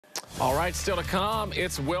All right, still to come,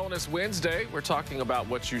 it's Wellness Wednesday. We're talking about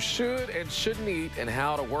what you should and shouldn't eat and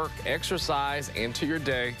how to work exercise into your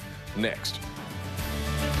day next.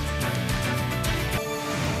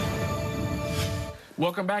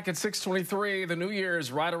 Welcome back at 6:23. The new year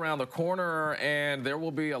is right around the corner, and there will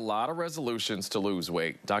be a lot of resolutions to lose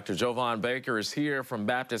weight. Dr. Jovan Baker is here from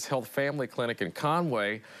Baptist Health Family Clinic in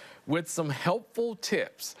Conway with some helpful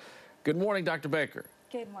tips. Good morning, Dr. Baker.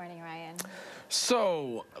 Good morning, Ryan.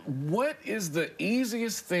 So, what is the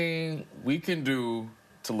easiest thing we can do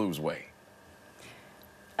to lose weight?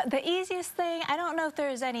 The easiest thing, I don't know if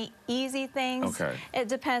there's any easy things. Okay. It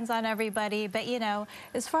depends on everybody. But, you know,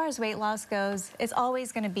 as far as weight loss goes, it's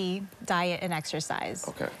always going to be diet and exercise.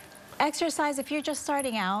 Okay. Exercise, if you're just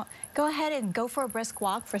starting out, go ahead and go for a brisk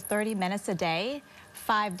walk for 30 minutes a day,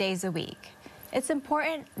 5 days a week. It's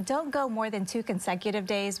important, don't go more than 2 consecutive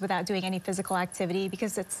days without doing any physical activity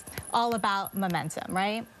because it's all about momentum,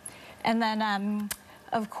 right? And then,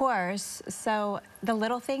 of course, so the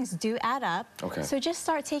little things do add up. Okay. So just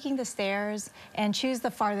start taking the stairs and choose the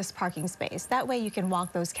farthest parking space. That way you can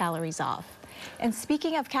walk those calories off. And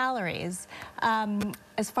speaking of calories,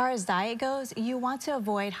 as far as diet goes, you want to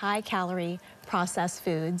avoid high-calorie processed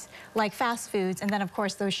foods like fast foods and then, of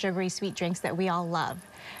course, those sugary sweet drinks that we all love.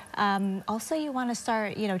 Also, you want to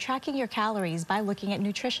start, tracking your calories by looking at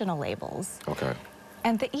nutritional labels. Okay.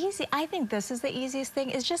 And I think this is the easiest thing,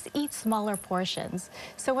 is just eat smaller portions.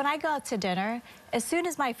 So when I go out to dinner, as soon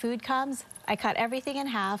as my food comes, I cut everything in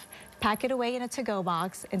half, pack it away in a to-go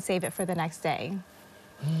box, and save it for the next day.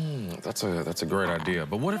 That's a great idea.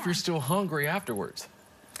 But what if you're still hungry afterwards?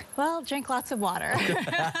 Well, drink lots of water.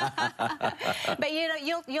 But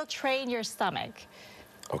you'll train your stomach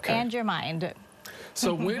and your mind.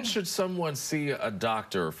 So when should someone see a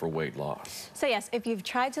doctor for weight loss? So yes, if you've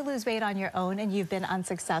tried to lose weight on your own and you've been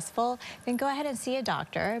unsuccessful, then go ahead and see a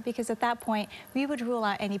doctor, because at that point, we would rule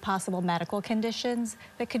out any possible medical conditions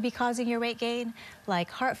that could be causing your weight gain, like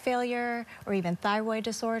heart failure or even thyroid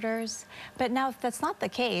disorders. But now, if that's not the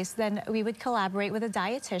case, then we would collaborate with a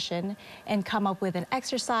dietitian and come up with an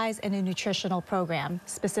exercise and a nutritional program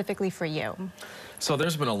specifically for you. So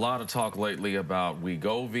there's been a lot of talk lately about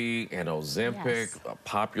Wegovy and Ozempic,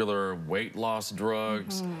 popular weight loss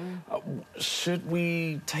drugs. Should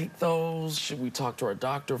we take those? Should we talk to our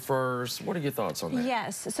doctor first? What are your thoughts on that?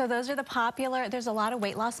 Yes, so those are the popular, there's a lot of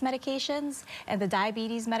weight loss medications and the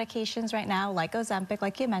diabetes medications right now, like Ozempic,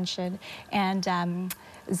 like you mentioned, and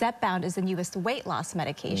Zepbound is the newest weight loss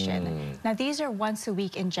medication. Now, these are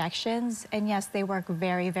once-a-week injections, and yes, they work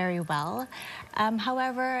very, very well.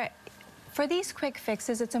 However, for these quick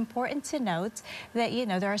fixes, it's important to note that,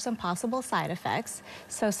 there are some possible side effects.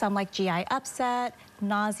 So some like GI upset,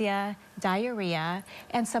 nausea, diarrhea,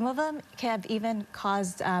 and some of them have even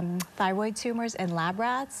caused thyroid tumors in lab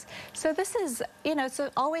rats. So this is, it's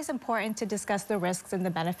always important to discuss the risks and the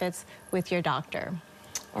benefits with your doctor.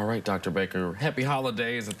 All right, Dr. Baker, happy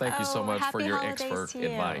holidays, and thank you so much for your expert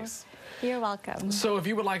advice. You're welcome. So if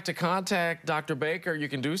you would like to contact Dr. Baker, you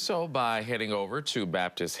can do so by heading over to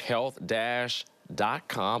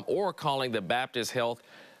baptisthealth-.com or calling the Baptist Health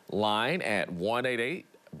line at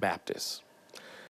 188-BAPTIST.